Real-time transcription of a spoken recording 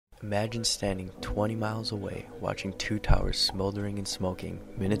Imagine standing 20 miles away, watching two towers smoldering and smoking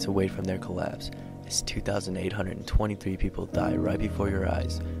minutes away from their collapse, as 2,823 people die right before your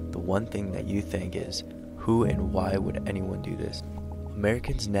eyes. The one thing that you think is, who and why would anyone do this?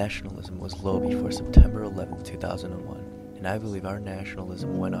 Americans' nationalism was low before September 11, 2001, and I believe our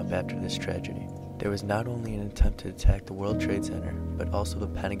nationalism went up after this tragedy. There was not only an attempt to attack the World Trade Center, but also the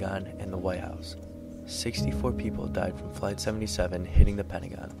Pentagon and the White House. 64 people died from Flight 77 hitting the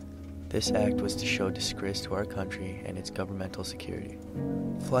Pentagon. This act was to show disgrace to our country and its governmental security.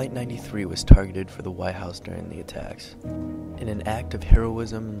 Flight 93 was targeted for the White House during the attacks. In an act of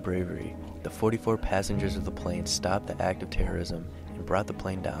heroism and bravery, the 44 passengers of the plane stopped the act of terrorism and brought the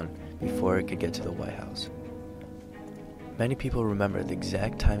plane down before it could get to the White House. Many people remember the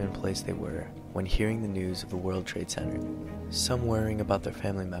exact time and place they were when hearing the news of the World Trade Center, some worrying about their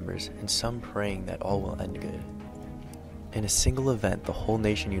family members and some praying that all will end good. In a single event, the whole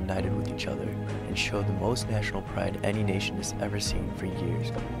nation united with each other and showed the most national pride any nation has ever seen for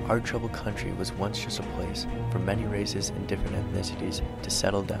years. Our troubled country was once just a place for many races and different ethnicities to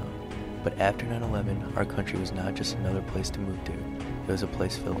settle down. But after 9/11, our country was not just another place to move to. It was a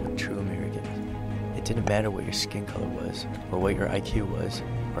place filled with true Americans. It didn't matter what your skin color was, or what your IQ was,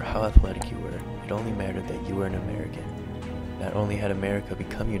 or how athletic you were. It only mattered that you were an American. Not only had America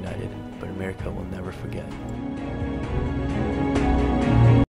become united, but America will never forget.